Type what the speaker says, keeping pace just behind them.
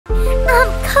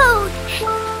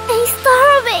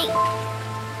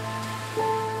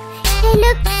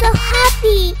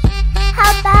happy.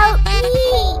 How about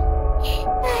me?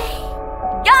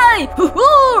 Yay!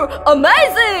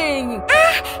 Amazing!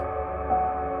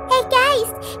 Hey guys,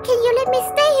 can you let me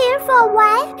stay here for a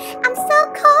while? I'm so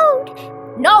cold.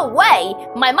 No way!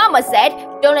 My mama said,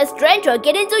 don't let stranger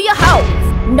get into your house.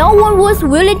 No one was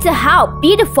willing to help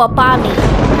beautiful Pomni.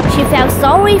 She felt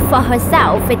sorry for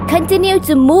herself and continued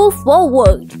to move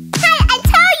forward. Hey, I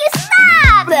told you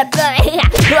stop!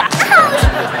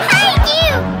 Hey,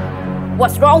 you!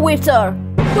 What's wrong with her?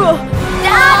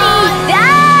 Daddy!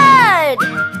 Dad!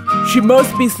 She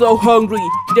must be so hungry,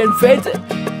 then fainted.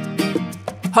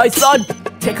 Hi son,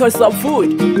 take her some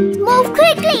food. Move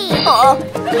quickly!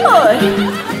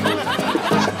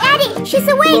 Daddy, she's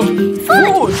awake!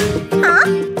 Food! Huh?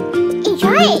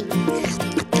 Enjoy it!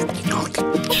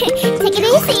 Take it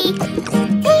easy!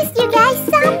 Thanks you guys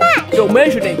so much! Don't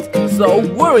mention it. So,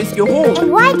 where is your home?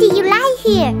 And why do you lie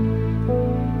here?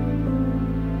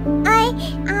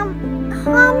 I'm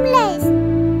homeless.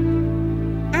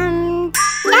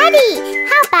 Daddy,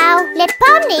 how about let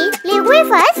Pomni live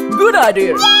with us? Good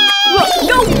idea. Yay!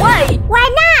 No way! Why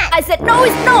not? I said no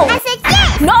is no! I said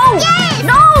yes! No! Yes!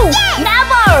 No! Yes!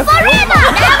 Never! Forever!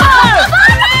 Never!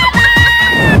 Forever!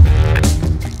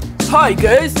 Hi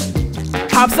guys.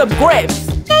 Have some grapes.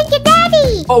 Thank you,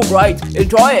 Daddy! Alright,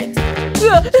 enjoy it.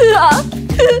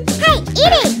 Hey,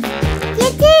 eat it! You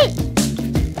did!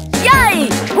 Yay!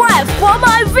 Grab for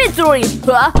my victory!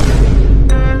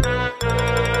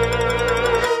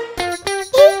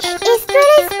 It's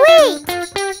really sweet!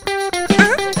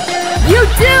 You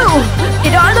too!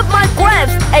 Eat all of my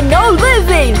grapes and no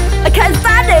living! I can't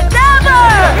stand it! Never!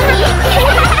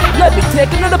 Let me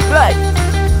take another bite.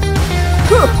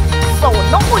 So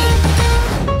annoying!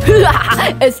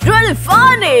 It's really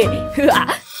funny!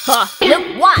 Look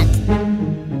what?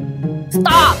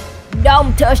 Stop!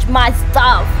 Don't touch my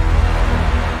stuff!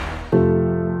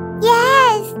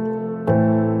 Yes!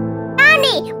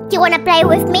 Pomni, do you wanna play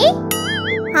with me?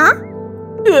 Huh?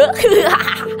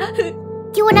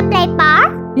 Do you wanna play bar?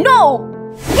 No!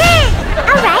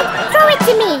 Alright, throw it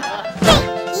to me!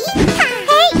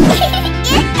 Hey!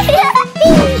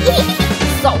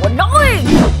 So annoying!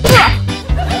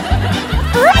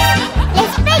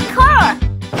 Let's play car!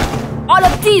 All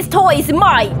of these toys are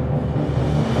mine!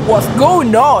 What's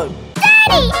going on?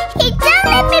 Daddy! He don't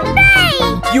let me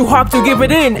play! You have to give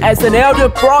it in as an elder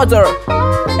brother.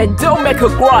 And don't make her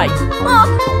cry. Oh,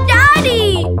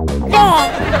 Daddy! There!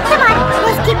 Come on,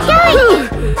 let's keep going!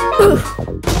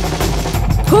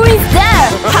 Who is there?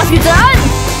 Have you done?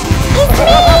 It's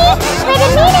me! Wait a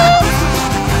minute!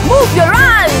 Move your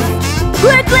eyes!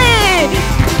 Quickly!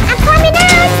 I'm coming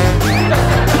out!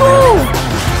 Move!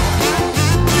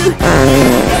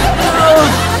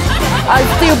 I'll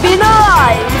still be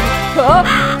alive! Huh?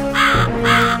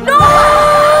 No!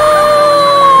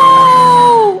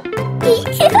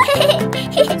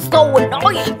 So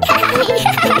annoying!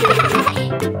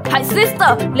 Hi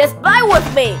sister, let's play with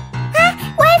me!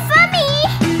 Wait for me!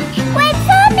 Wait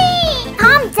for me!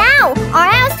 Calm down, or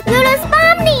else we'll lose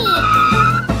Pomni!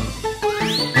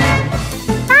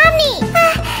 Pomni!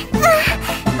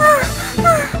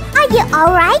 Are you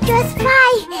alright? Just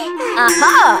fine.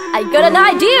 Aha! I got an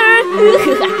idea!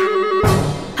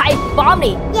 Hi,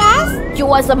 Pomni! Yes? You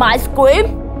want some ice cream?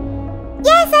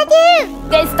 Yes, I do!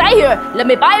 Then stay here. Let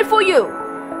me buy it for you.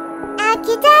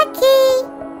 Okie dokie.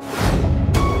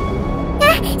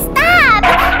 Stop!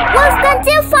 Wolf's gone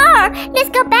too far. Let's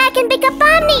go back and pick up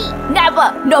Pomni.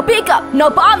 Never. No pickup. No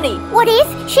Pomni. What if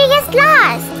she gets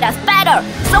lost? That's better.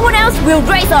 Someone else will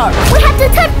raise her. We have to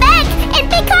turn back and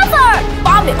pick up her.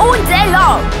 Pomni all day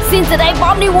long. Since the day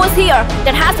Pomni was here,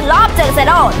 that has locked us at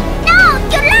all. No,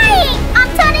 you're lying. I'm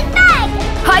turning back.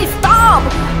 Hey, stop!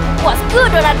 What's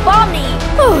good on that Pomni?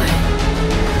 Pomni!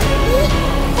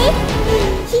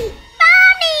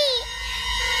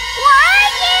 Where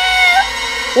are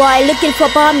you? While looking for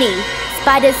Pomni,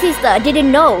 Spider Sister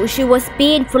didn't know she was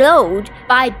being followed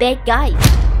by bad guys.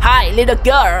 Hi, little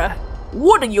girl.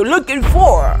 What are you looking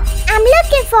for? I'm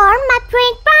looking for my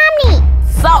friend Pomni.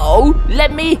 So,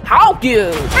 let me help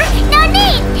you. No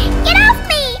need. Get off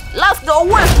me. Let's go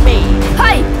with me.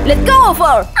 Hey, let's go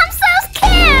over! I'm so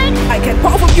scared. I can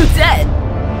perform you dead.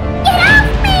 Get off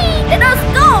me. Let us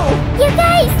go! You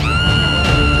guys.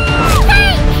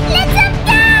 Hey, let them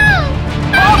go.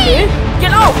 Pomni,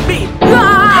 get off me.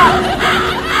 Ah!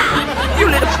 You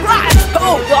little brat.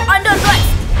 Oh, you're under arrest!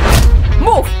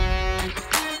 Move!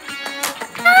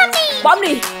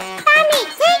 Pomni! Pomni,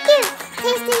 thank you.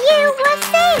 Thanks to you, we'll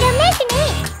stay in the mission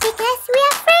because we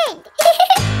are friends.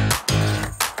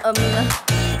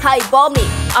 Hi, Pomni.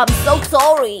 I'm so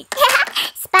sorry.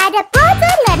 Spider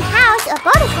brother learn how house or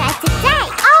butterfly today.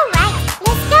 Alright,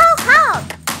 let's go home.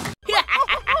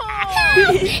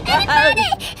 Anybody,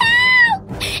 help!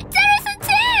 There is a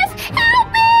thief! Help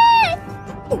me!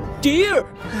 Oh dear!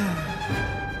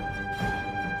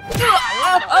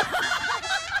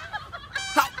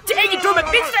 How dare you do my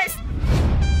business!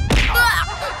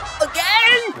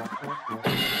 Again!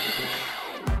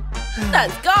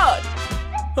 That's God!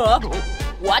 Huh?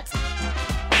 What?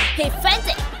 He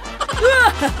fainted.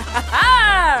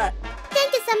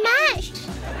 Thank you so much.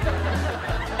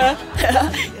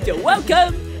 You're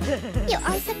welcome! You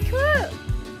are so cool.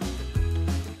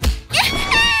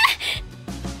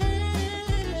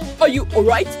 Are you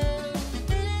alright?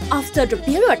 After the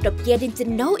period of getting to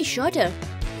know each other,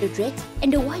 the red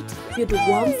and the white build a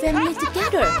warm family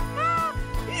together.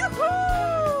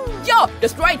 Yeah,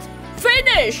 that's right!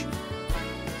 Finish!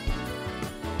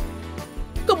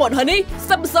 Come on, honey,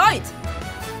 step aside!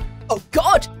 Oh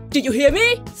God, did you hear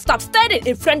me? Stop standing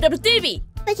in front of the TV!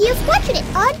 But you've watched it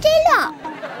all day long.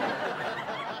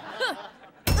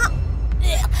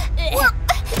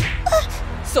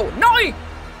 So annoying!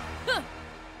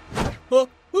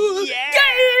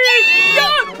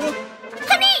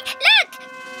 Honey, look!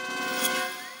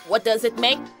 What does it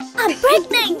make? I'm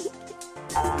pregnant.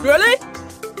 Really?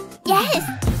 Yes.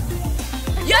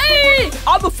 Yay!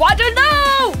 I'm a father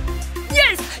now!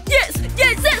 Yes! Yes!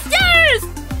 Yes! Yes! Yes!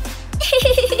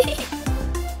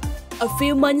 A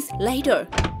few months later.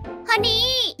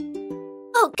 Honey!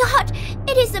 Oh God,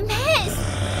 it is a mess.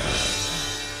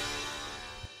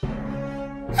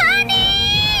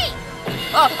 Honey!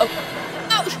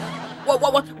 Ouch!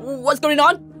 What's going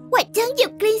on? Why don't you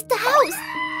clean the house?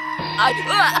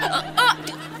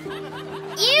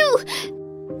 You!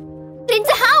 Clean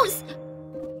the house!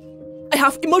 I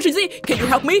have emergency. Can you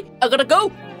help me? I gotta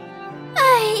go.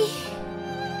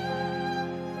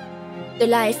 The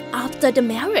life after the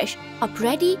marriage of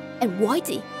Reddy and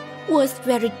Whitey was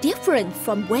very different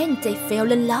from when they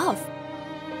fell in love.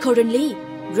 Currently,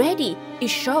 Reddy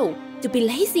is shown to be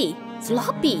lazy,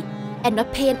 sloppy, and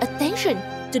not paying attention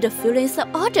to the feelings of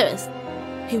others.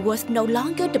 He was no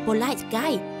longer the polite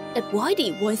guy that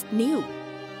Whitey once knew.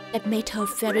 That made her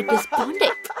very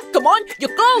despondent. Come on,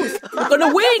 you're close. We're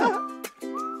gonna win.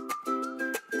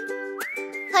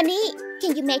 Honey,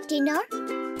 can you make dinner?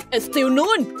 It's still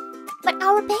noon. But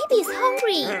our baby is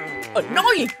hungry.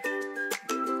 Annoying.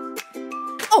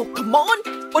 Oh, come on.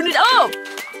 Burn it up.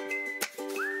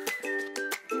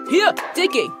 Here,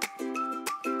 take it.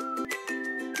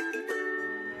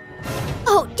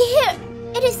 Oh dear,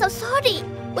 it is so salty.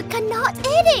 We cannot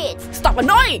eat it. Stop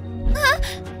annoying.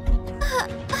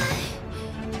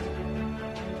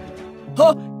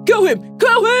 Huh? Kill him!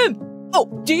 Kill him! Oh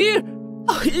dear!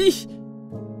 Oh, eesh.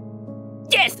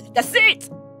 Yes, that's it!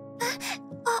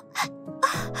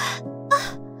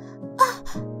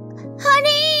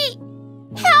 Honey,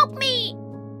 help me.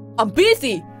 I'm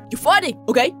busy. You're fighting,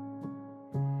 okay?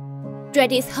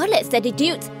 Reddy's heartless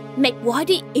attitude made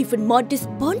Whitey even more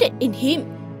despondent in him.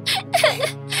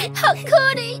 How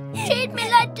could he treat me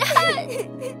like that?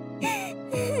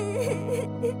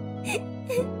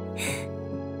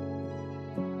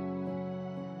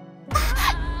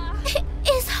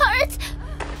 It hurts.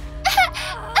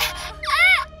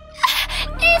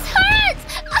 It hurts.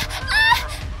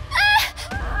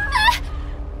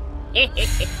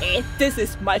 This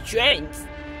is my strength.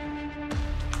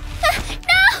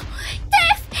 No!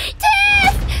 Thief!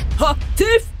 Thief! Huh?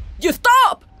 Thief? You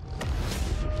stop!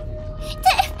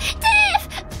 Thief! Thief!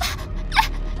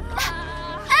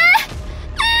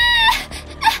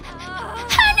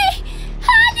 Honey!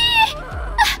 Honey!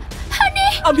 Honey!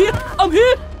 I'm here! I'm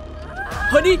here!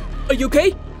 Honey, are you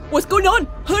okay? What's going on?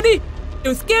 Honey!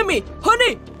 Don't scare me!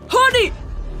 Honey! Honey!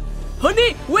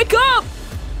 Honey, wake up!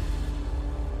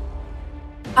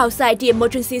 Outside the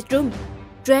emergency room,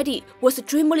 Reddy was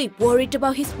extremely worried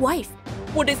about his wife.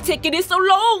 What is taking it so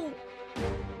long?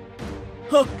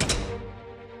 Huh?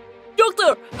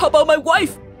 Doctor, how about my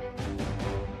wife?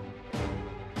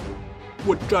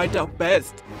 We'll try our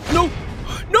best. No!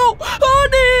 No!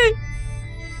 Honey!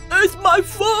 It's my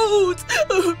fault!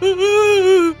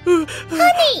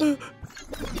 Honey!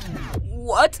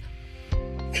 What?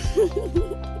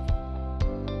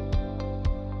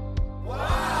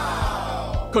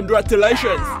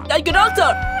 Congratulations! Thank you,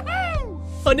 doctor!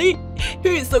 Honey,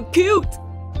 he is so cute!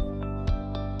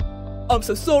 I'm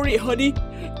so sorry, honey.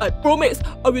 I promise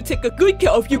I will take a good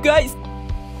care of you guys.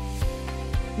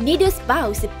 Neither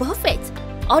spouse is perfect.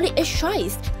 Only a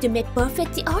choice to make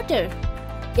perfect the other.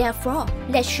 Therefore,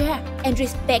 let's share and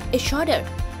respect each other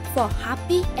for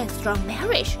happy and strong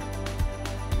marriage.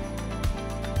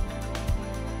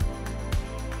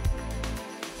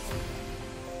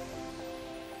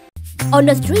 On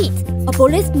the street, a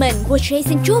policeman was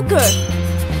chasing Joker.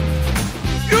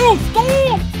 You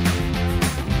stop!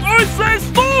 I say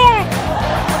stop!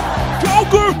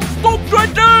 Joker, stop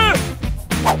right there!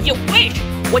 You wish!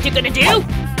 What you gonna do? You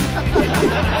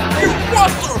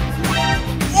bastard!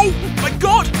 Oh my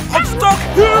god! I'm stuck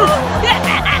here!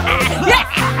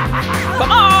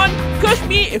 Come on! Catch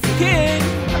me if you can!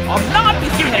 I'm not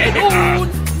Mr. Head-On!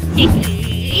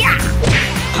 Yippee-ki-yay!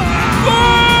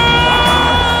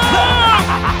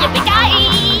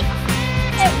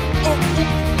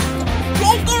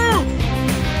 Joker!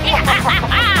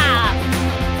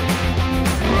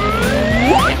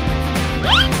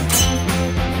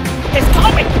 It's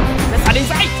coming! The sun is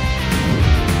right!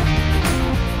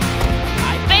 I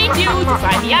paid you to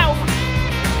find me out!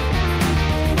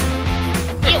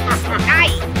 You so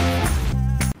nice!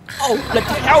 Oh,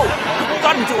 bloody hell!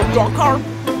 Got into a wrong car!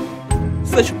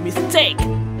 Such a mistake!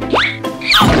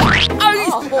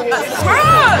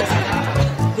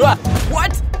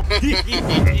 What?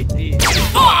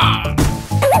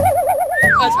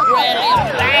 That's really a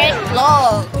bad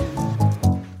look!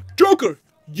 Joker,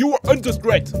 you are under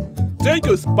threat. Take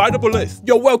us by the police.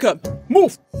 You're welcome!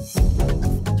 Move!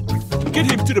 Get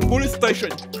him to the police station.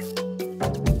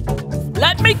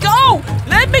 Let me go!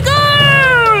 Let me go!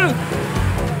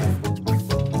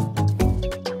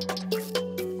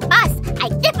 Boss, I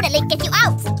definitely get you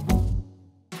out.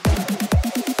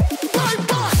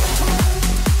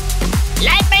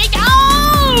 Let me go!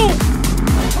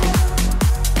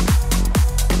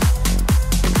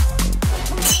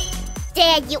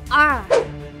 There you are.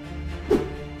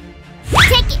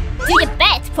 Take it to the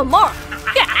bed for more!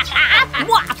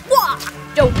 Wah, wah.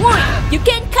 Don't worry, you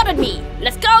can't cut on me.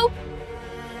 Let's go!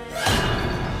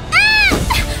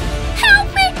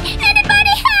 Help me!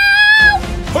 Anybody help!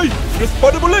 Hey, just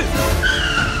by the police.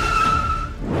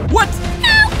 What?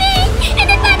 Help me!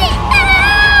 Anybody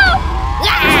help!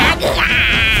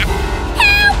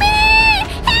 Help me!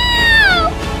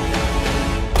 Help!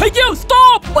 Hey you!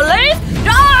 Stop! Police!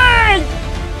 Run!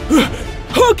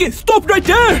 Okay, stop right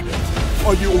there.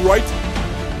 Are you alright?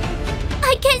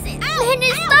 I can't see.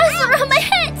 Many stars around my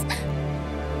head.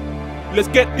 Let's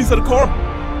get inside the car.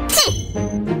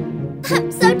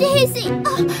 I'm so dizzy.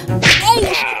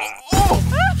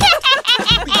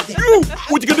 You!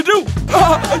 What you gonna do?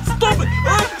 Stop it! Stop it!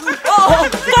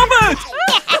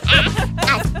 I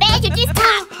spared you this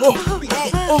time.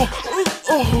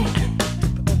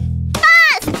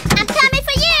 Boss, I'm coming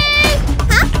for you.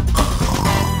 Huh?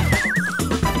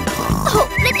 Oh,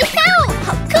 bloody hell!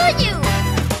 How could you?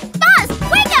 Boss,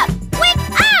 wake up! Wake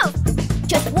up!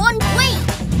 Just one way!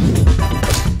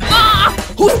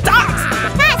 Who's that?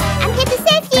 Boss, I'm here to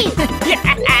save you.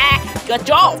 Good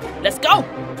job! Let's go!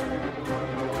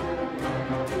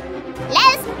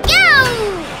 Let's go!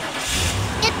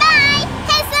 Goodbye,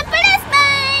 handsome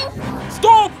policeman!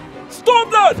 Stop! Stop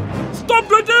that! Stop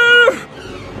right there!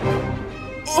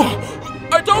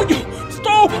 I told you!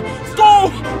 Stop!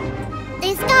 Stop!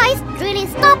 This guy's really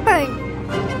stubborn.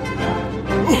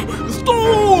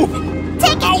 Stop!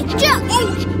 Take it, jump!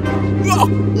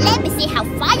 Let me see how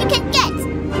far you can get.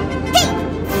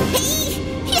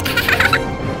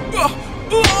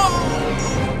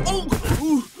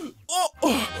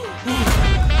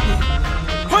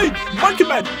 Hey, Monkey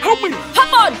Man, help me!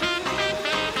 Come on!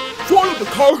 Follow the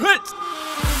car head!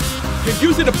 Can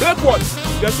you see the black one?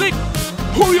 That's it!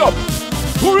 Hurry up!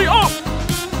 Hurry up!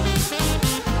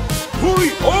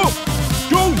 Hurry up!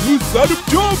 Don't lose sight of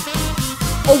jump!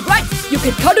 Alright, you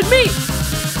can count on me!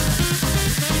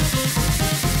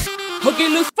 Huggy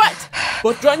looks fat,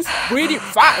 but runs really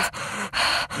fast.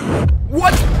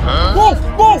 What? Move!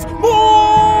 Move! Move!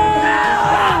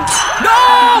 No!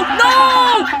 No!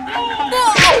 No!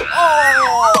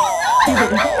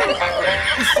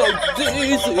 It's so dizzy.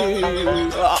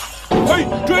 Hey,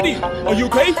 Jenny! Are you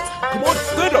okay? Come on,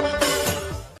 stand up!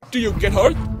 Do you get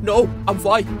hurt? No, I'm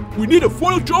fine. We need to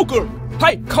follow Joker!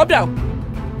 Hey, calm down.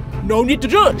 No need to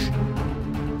judge.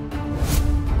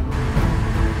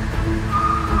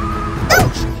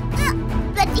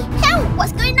 Bloody hell,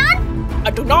 what's going on?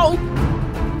 I don't know.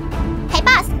 Hey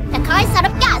boss, the car is out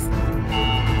of gas.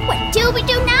 What do we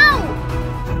do now?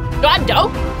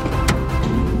 Rando!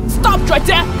 Stop right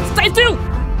there! Stay still!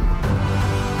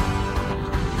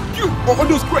 You are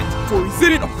under threat for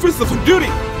exceeding officers on duty!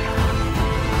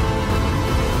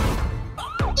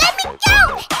 Let me go!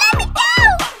 Let me go!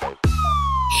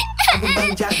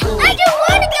 I don't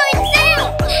want to go in jail!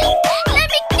 Let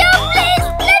me go, please!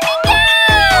 Let me go!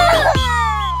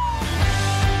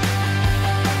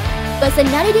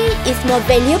 Personality is more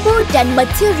valuable than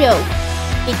material.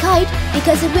 Be kind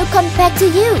because it will come back to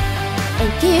you. and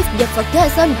give the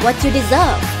forgotten what you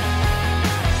deserve.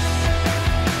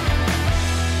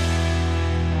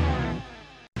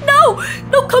 No!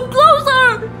 No, come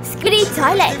closer! Skitty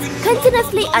Toilet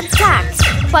continuously attacks.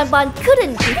 Bon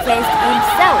couldn't defend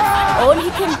himself. All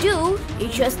he can do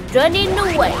is just running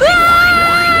away.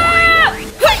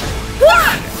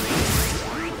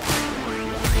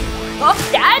 Oh,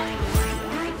 Dad?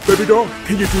 Baby doll,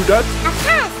 can you do that? Of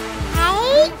course.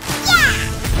 Hey, yeah.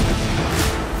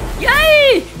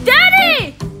 Yay!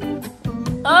 Daddy!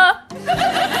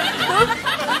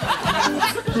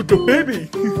 The baby.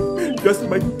 That's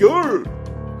my girl.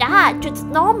 Dad just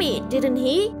know me, didn't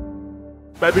he?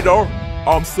 Baby doll,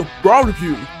 I'm so proud of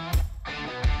you.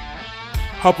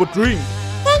 Have a drink.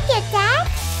 Thank you, Dad.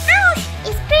 Ouch,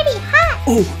 it's pretty hot.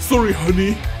 Oh, sorry,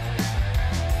 honey.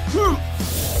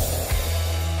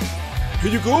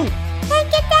 Here you go.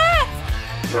 Thank you, Dad.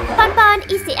 Bon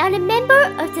is the only member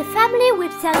of the family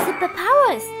with some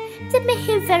superpowers. That make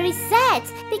him very sad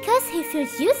because he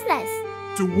feels useless.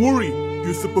 Don't worry,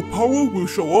 your superpower will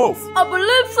show off. I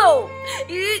believe so.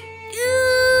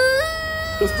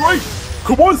 That's right.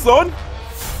 Come on, son.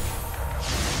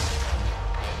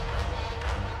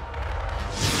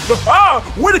 Haha!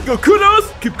 Way to go,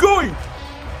 kudos! Keep going.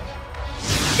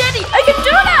 Daddy, I can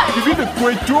do that! You did a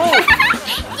great job.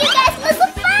 You guys look so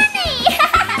funny.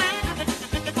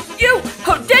 You!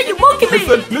 How dare you monkey me!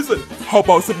 Listen. How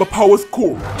about superpowers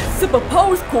core?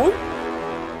 Superpowers cool?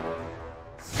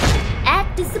 At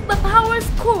the superpower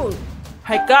school.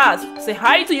 Hey guys, say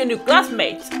hi to your new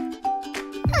classmates.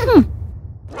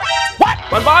 What?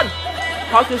 Bon,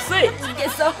 how's your seat?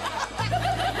 Yes, sir.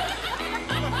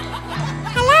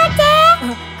 Hello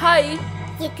there. Hi.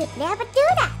 You could never do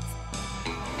that.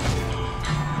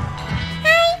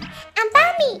 Hi, I'm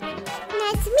Pomni.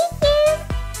 Nice to meet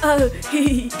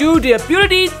you. Do the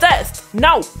ability test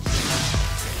now.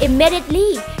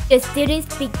 Immediately, the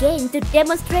students began to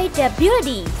demonstrate their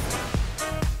abilities.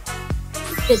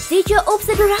 The teacher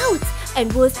observed around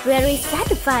and was very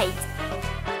satisfied.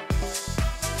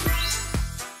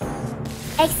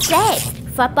 Except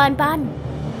for Bon.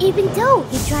 Even though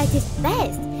he tried his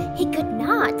best, he could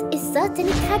not exert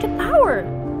any kind of power.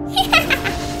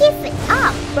 Give it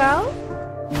up, bro.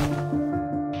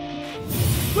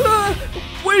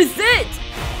 Where is it?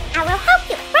 I will help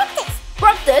you practice.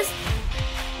 Practice.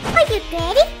 Are you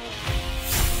ready?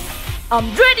 I'm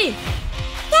ready.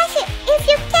 Dash it if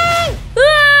you can.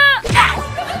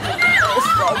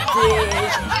 Stop it.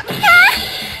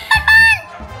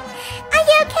 Are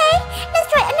you okay? Let's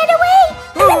try another way.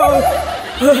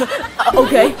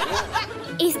 Okay.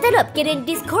 Instead of getting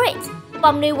discouraged,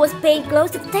 Pomni was paying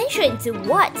close attention to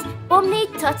what Pomni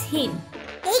taught him.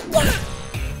 Yeah.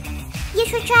 You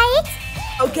should try it.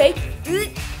 Okay. Come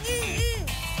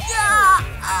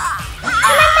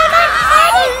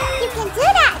on. You can do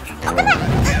that. Oh, come on.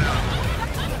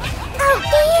 Oh,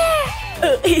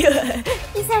 dear.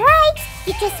 It's alright.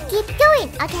 You just keep going,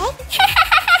 okay?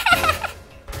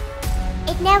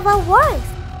 It never works.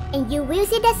 And you will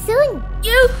see that soon.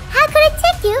 How could it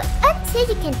take you until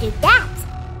you can do that?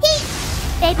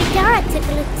 Baby Dora took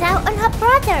a look down on her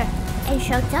brother and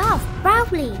showed off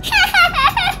proudly.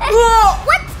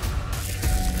 What?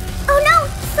 Oh no!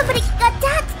 Somebody got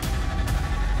that!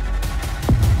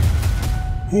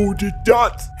 Who did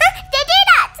that? They did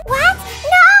that! What?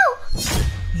 No!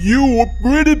 You were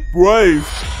pretty brave,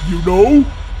 you know?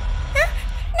 No,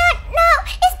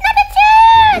 it's not the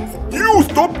truth! You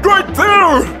stop right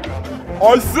there!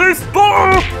 I say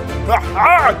stop!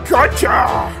 Haha, gotcha!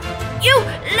 You,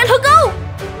 let her go!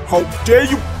 How dare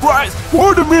you prize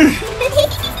pardon me!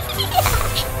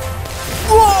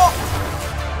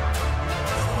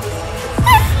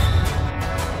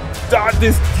 That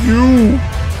is you!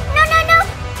 No!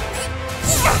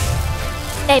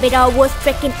 Baby doll was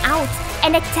freaking out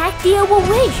and attacked the other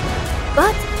witch.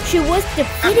 But she was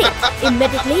defeated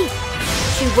immediately.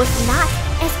 She was not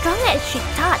as strong as she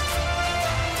thought.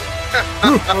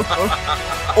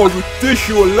 I will teach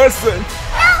you a lesson!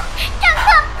 Don't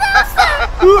come closer!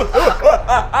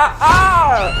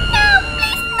 No,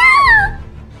 please no!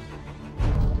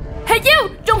 Hey you,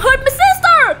 don't hurt my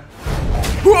sister!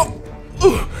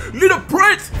 Little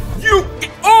prince, you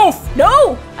get off!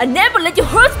 No, I never let you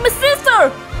hurt my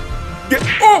sister! Get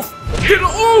off! Get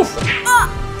off!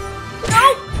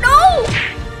 No!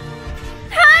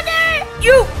 Harder!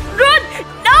 You, run!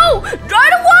 No,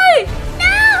 run away!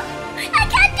 No! I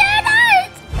can't do that!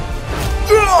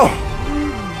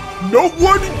 No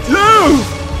one left!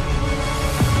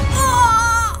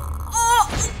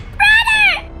 Brother!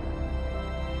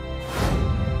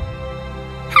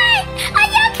 Hey! Are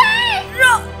you okay?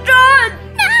 Run!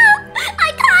 No! I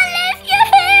can't leave you!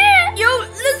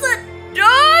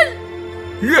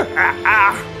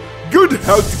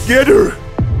 out together!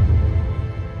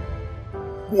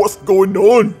 What's going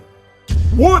on?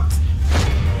 What?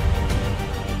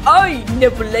 I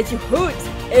never let you hurt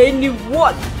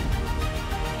anyone.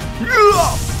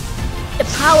 The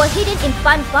power hidden in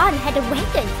Bun had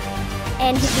awakened,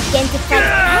 and he began to fight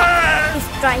back,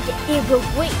 destroying the evil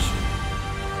witch.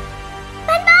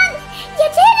 Bun, you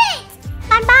did it!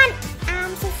 Bun,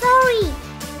 I'm so sorry.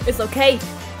 It's okay.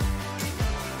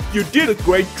 You did a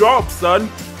great job, son.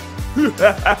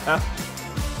 Daddy,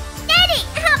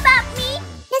 how about me?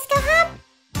 Let's go home.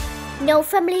 No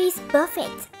family is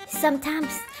perfect.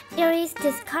 Sometimes there is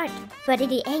discord, but in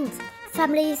the end,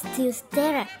 family is still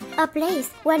there. A place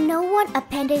where no one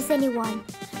abandons anyone.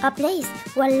 A place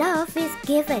where love is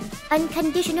given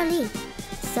unconditionally.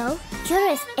 So,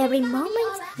 cherish every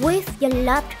moment with your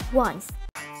loved ones.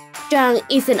 Zhang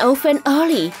is an orphan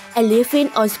early and living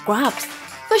on scraps,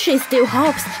 but she still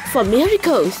hopes for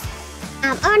miracles.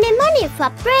 I'm earning money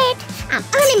for bread. I'm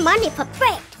earning money for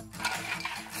bread.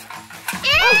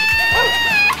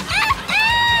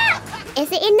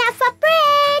 Is it enough for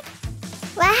bread?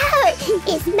 Wow,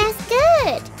 it smells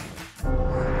good.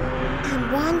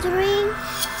 I'm wondering,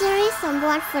 there is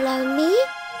someone following me?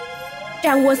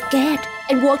 Zhang was scared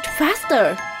and walked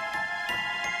faster.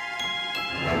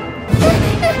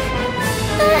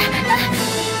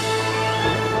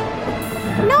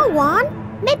 No one.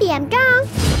 Maybe I'm drunk.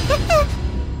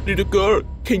 Little girl,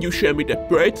 can you share me that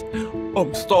bread?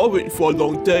 I'm starving for a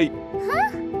long day. Huh?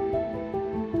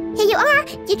 Here you are.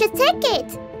 You just take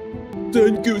it.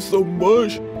 Thank you so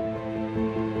much.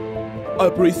 I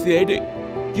appreciate it.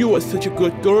 You are such a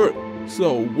good girl.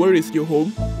 So, where is your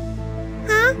home?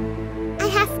 Huh? I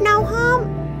have no home.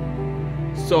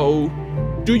 So,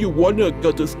 do you wanna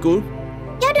go to school?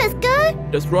 Go to school?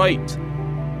 That's right.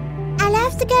 I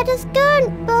love to go to school,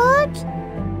 but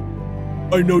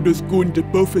I know the school is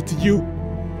perfect to you.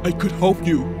 I could help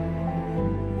you.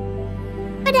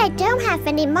 I don't have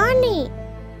any money.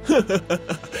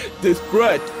 This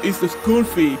bread is the school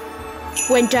fee.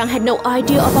 When Zhang had no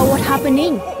idea about what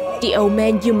happening, the old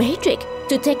man used magic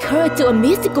to take her to a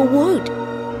mystical world.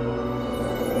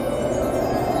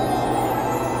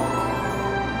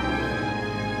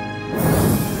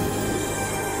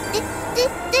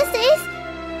 This is...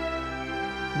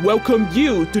 Welcome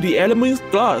you to the Elements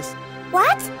class.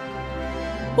 What?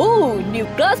 Oh, new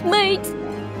classmates.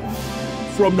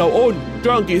 From now on,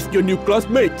 Zhang is your new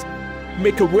classmate.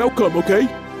 Make her welcome, okay?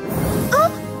 Oh!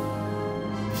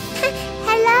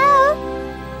 Hello?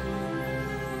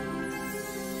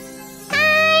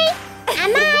 Hi!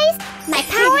 I'm Ice. My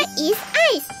power is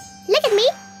ice. Look at me.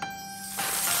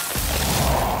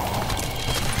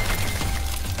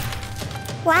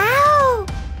 Wow!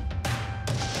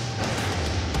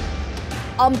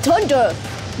 I'm Thunder.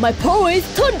 My power is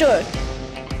Thunder.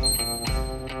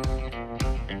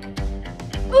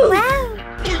 Wow!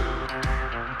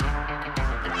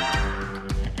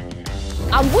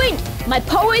 I'm Wind. My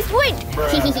power is Wind.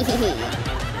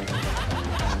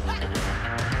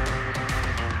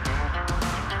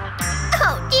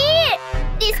 Oh dear!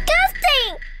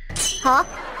 Disgusting! Huh?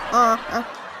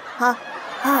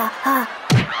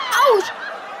 Ouch!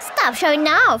 Stop showing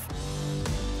off!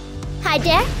 Hi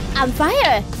there, I'm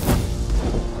Fire.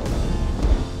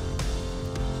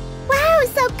 Wow,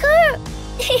 so cool!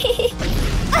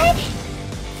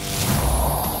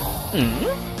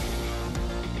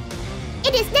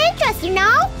 It is dangerous, you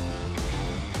know?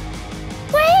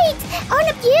 Wait! All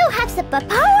of you have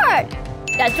superpower!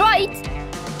 That's right.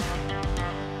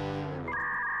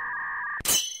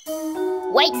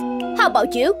 Wait, how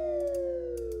about you?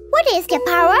 What is your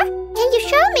power? Can you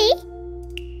show me?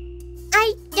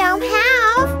 I don't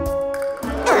have...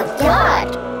 Oh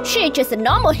God! She's just a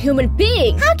normal human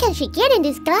being. How can she get in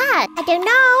this glass? I don't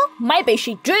know. Maybe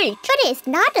she drank. But it's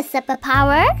not a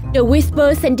superpower. The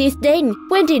whispers and disdain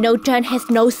when they know Zhang has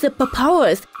no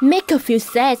superpowers make her feel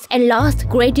sad and lost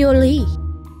gradually.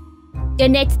 The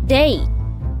next day,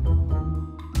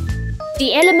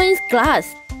 the Elements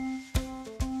class.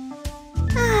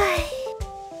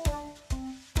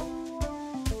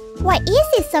 Why is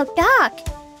it so dark?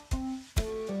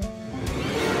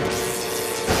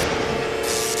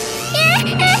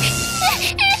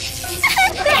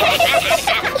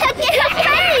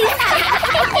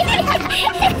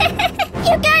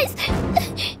 You guys!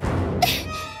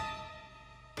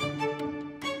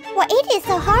 Why it is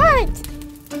so hard?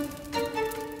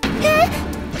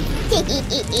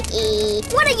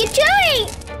 What are you doing?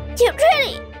 You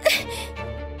really...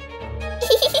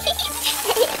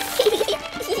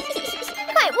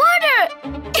 My water!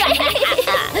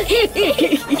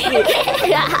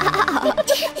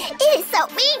 It is so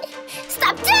mean!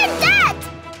 Stop doing that!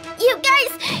 You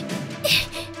guys!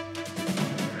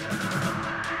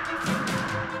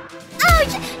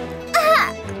 Ouch!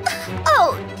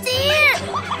 Oh dear!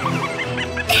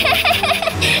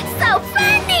 So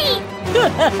funny!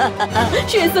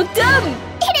 She is so dumb!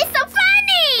 It is so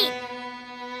funny!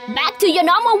 Back to your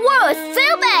normal world,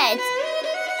 Silbert!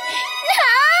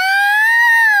 No!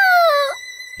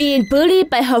 Being bullied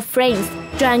by her friends,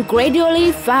 Jan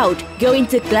gradually found going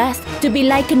to class to be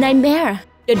like a nightmare.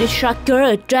 The distraught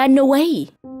girl ran away.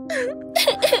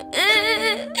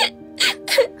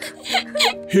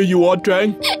 Here you are,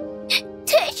 Trang.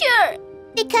 Teacher!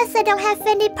 Because I don't have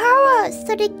any powers,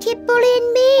 so they keep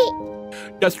bullying me.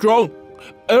 That's wrong.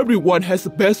 Everyone has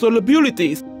special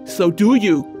abilities. So do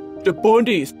you. The point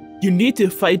is, you need to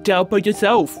find out by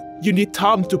yourself. You need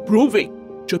time to prove it.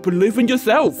 Just believe in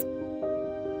yourself.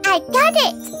 I got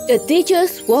it! The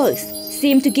teacher's words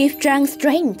seemed to give Zhang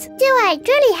strength. Do I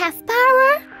really have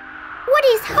power? What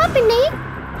is happening?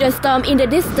 The storm in the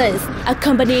distance,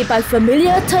 accompanied by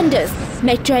familiar thunders,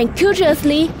 made Zhang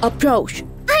curiously approach.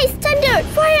 Ice, thunder,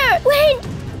 fire, wind!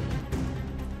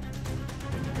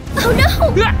 Oh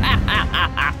no!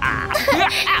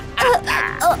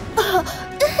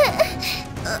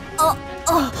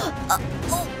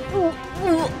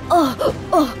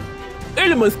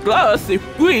 Element's class is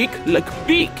weak like a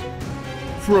pig.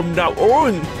 From now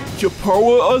on, your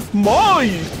power is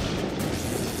mine.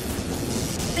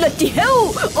 Bloody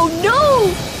hell! Oh no!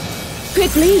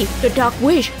 Quickly, the Dark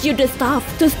Witch used the staff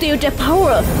to steal their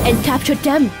power and capture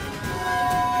them.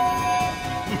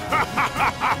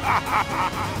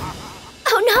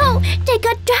 Oh no! They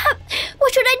got trapped!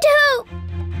 What should I do?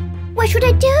 What should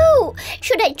I do?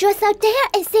 Should I just out there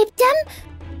and save them?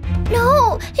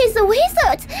 No, he's a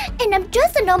wizard, and I'm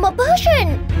just a normal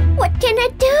person. What can I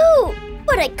do?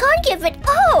 But I can't give it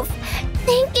off.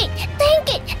 Thinking.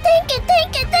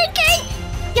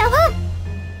 Jump up.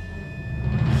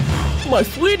 My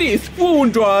sweetie is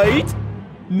fooled, right?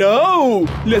 Now,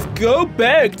 let's go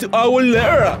back to our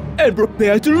lair and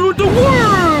prepare to rule the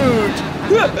world!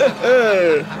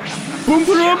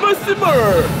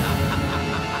 Boom-boom-simmer!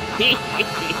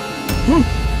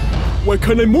 Why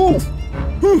can't I move?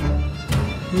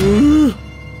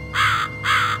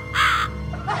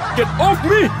 Get off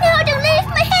me! No, don't leave!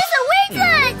 My hands are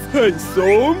wizards!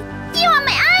 Handsome! You are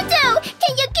my idol!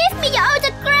 Can you give me your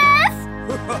autograph?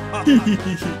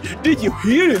 Did you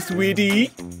hear it, sweetie?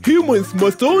 Humans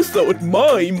must also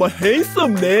admire my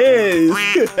handsomeness.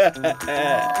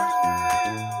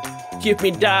 Give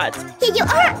me that. Here you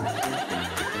are!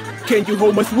 Can you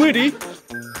hold my sweetie?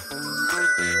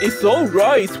 It's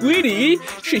alright, sweetie.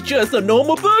 She's just a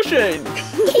normal person.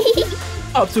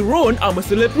 After all, I'm a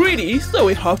celebrity, so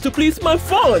I have to please my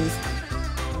fans.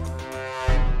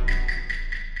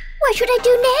 What should I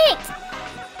do next?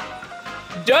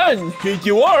 Done! Here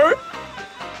you are!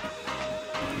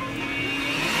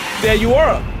 There you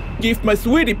are! Give my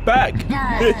sweetie back!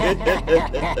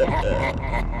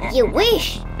 You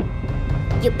wish!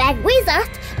 You bad wizard!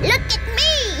 Look at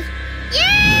me!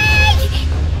 Yay!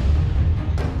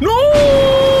 No!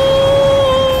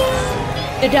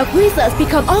 The Dark Wizards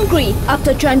become angry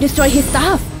after trying to destroy his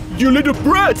staff. You little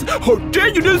brat! How dare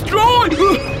you destroy!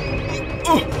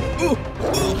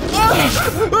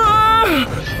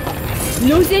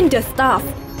 Losing the staff,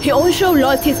 he also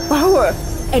lost his power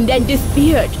and then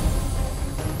disappeared.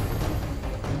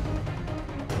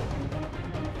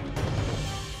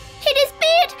 He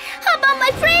disappeared! How about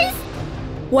my friends?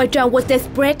 While Zhang was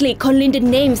desperately calling the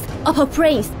names of her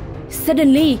friends,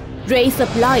 suddenly rays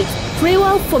of light flew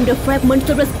out from the fragments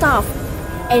of the staff,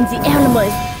 and the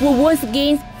elements were once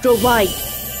again revived.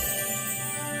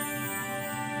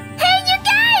 Hey, you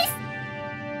guys!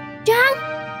 Zhang!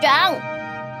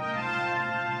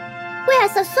 We are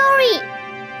so sorry!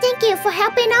 Thank you for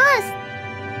helping us!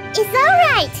 It's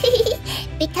alright!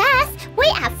 Because we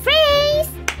are friends!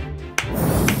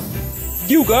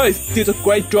 You guys did a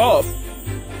great job!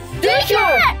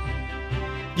 Teacher!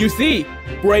 You see,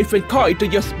 brave and kind are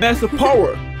your special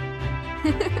power!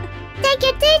 Thank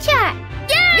you, teacher!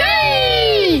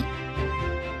 Yay!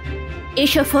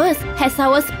 Each of us has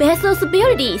our special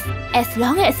abilities. As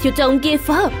long as you don't give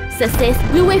up, success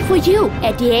will wait for you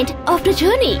at the end of the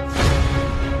journey.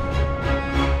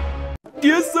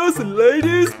 Yes, sir,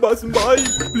 ladies, but smile,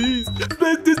 please.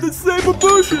 Make this the same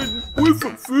version with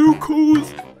a few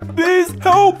codes. Please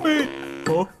help me.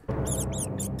 Huh?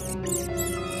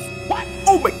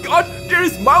 Oh my god, there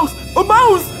is mouse! A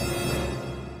mouse!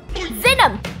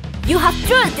 Venom, you have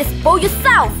just exposed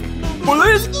yourself.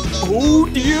 Police! Oh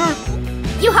dear!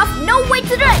 You have no way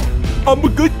to run. I'm a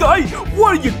good guy.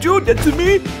 Why you do that to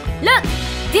me? Look,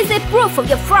 this is proof of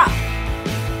your fraud.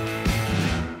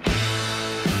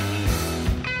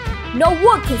 No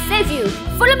one can save you.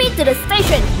 Follow me to the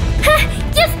station.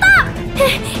 You stop!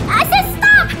 I said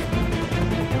stop!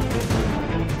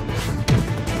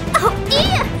 Oh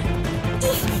dear!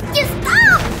 You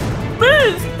stop!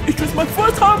 Miss, it's just my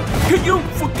first time. Can you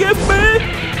forgive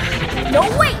me? No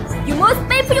way! You must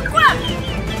pay for your crime!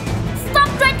 Stop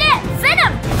right there!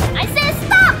 Venom! I said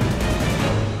stop!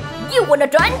 You wanna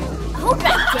run? Alright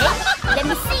then, let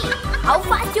me see how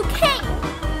fast you can.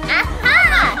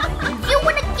 Aha! You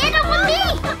wanna get over me?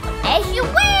 As you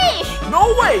wish!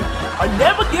 No way! I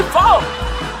never give up.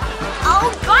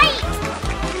 Alright!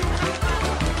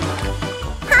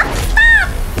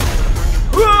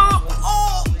 Stop!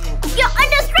 Oh, You're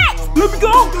under threat! let me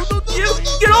go!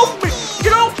 Get off me!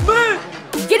 Get off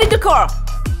me! Get in the car.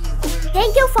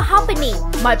 Thank you for helping me.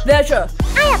 My pleasure.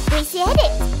 I appreciate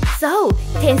it. So,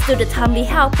 thanks to the timely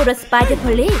help brought us by the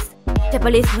police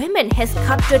women has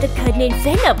captured the cunning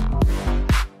Venom.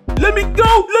 Let me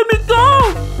go! Let me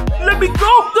go! Let me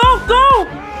go! Go!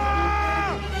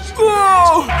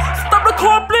 Oh, stop the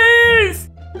car, please!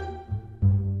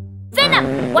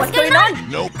 Venom, what's going on?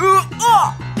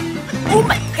 Oh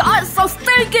my god, so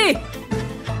stinky!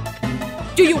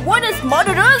 Do you want to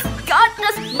smother us? God,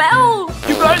 the smell!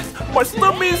 You guys, my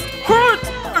stomach is hurt!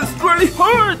 It's really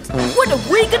hurt! What are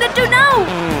we gonna do now?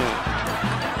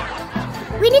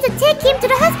 We need to take him to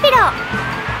the hospital.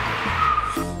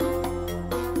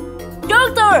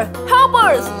 Doctor, help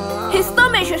us! His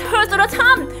stomach is hurt all the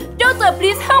time. Doctor,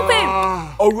 please help him!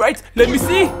 Alright, let me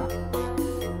see.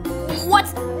 What?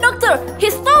 Doctor,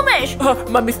 his stomach!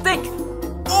 My mistake.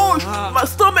 Oh, my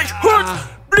stomach hurts!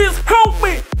 Please help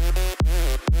me!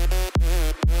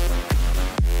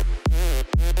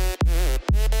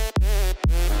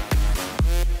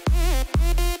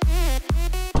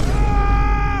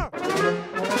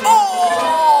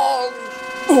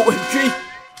 OMG!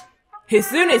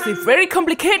 His illness is very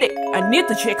complicated. I need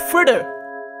to check further.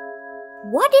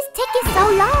 What is taking so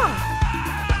long?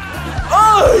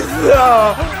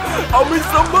 I'm in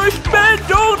so much pain,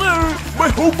 doctor! My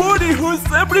whole body hurts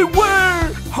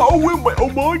everywhere! How will my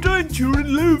Amanda and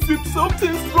children live if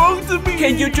something's wrong to me?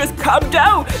 Can you just calm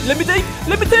down? Let me think.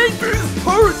 It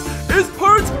hurts! It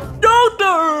hurts!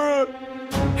 Doctor!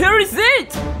 Here is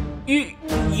it.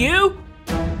 You?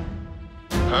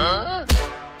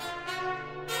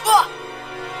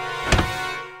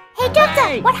 Hey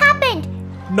doctor, what happened?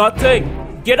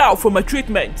 Nothing! Get out from my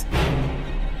treatment!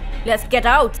 Let's get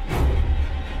out.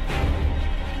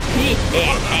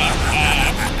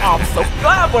 I'm so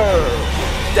clever!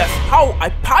 That's how I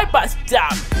bypass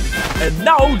them! And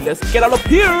now let's get out of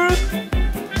here!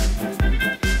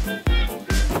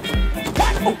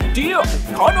 Oh dear, I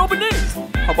can't open it!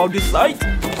 How about this side?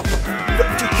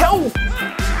 What the hell?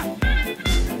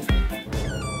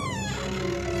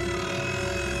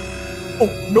 Oh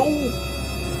no!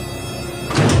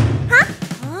 Huh?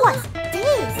 What's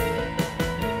this?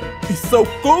 It's so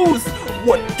close!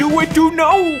 What do I do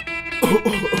now?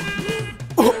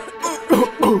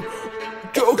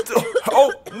 Doctor,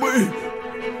 help me!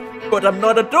 But I'm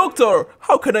not a doctor!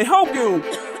 How can I help you?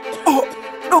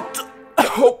 Doctor,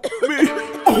 help me!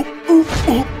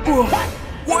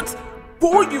 What?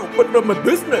 For you, but not my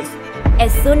business!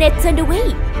 As soon as turned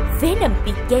away, Venom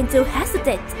began to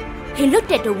hesitate. He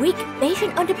looked at the weak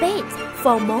patient on the bed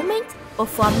for a moment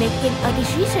before making a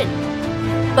decision.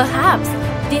 Perhaps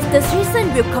this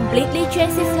decision will completely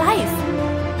change his life.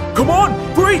 Come on,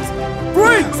 breathe!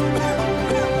 Breathe!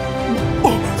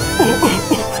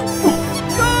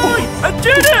 I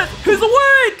did it! He's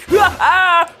awake!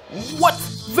 What?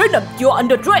 Venom, you're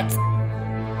under threat.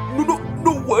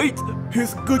 No, wait!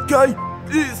 He's a good guy.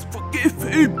 Please forgive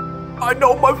him. I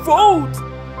know my fault.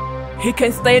 He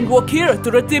can stay and work here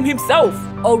to redeem himself.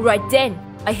 Alright then,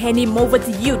 I hand him over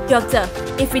to you, doctor.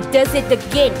 If he does it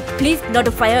again, please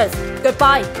notify us.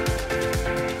 Goodbye.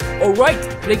 Alright,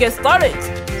 let's get started.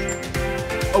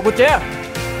 Over there.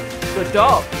 Good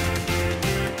job.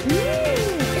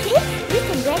 We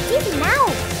can get this now.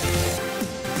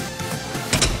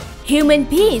 Human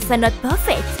beings are not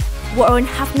perfect. We all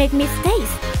have made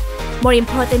mistakes. More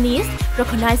important is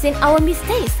recognizing our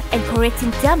mistakes and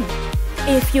correcting them.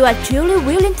 If you are truly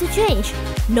willing to change,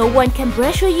 no one can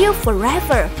pressure you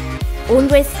forever.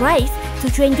 Always strive to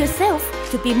train yourself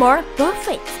to be more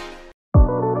perfect.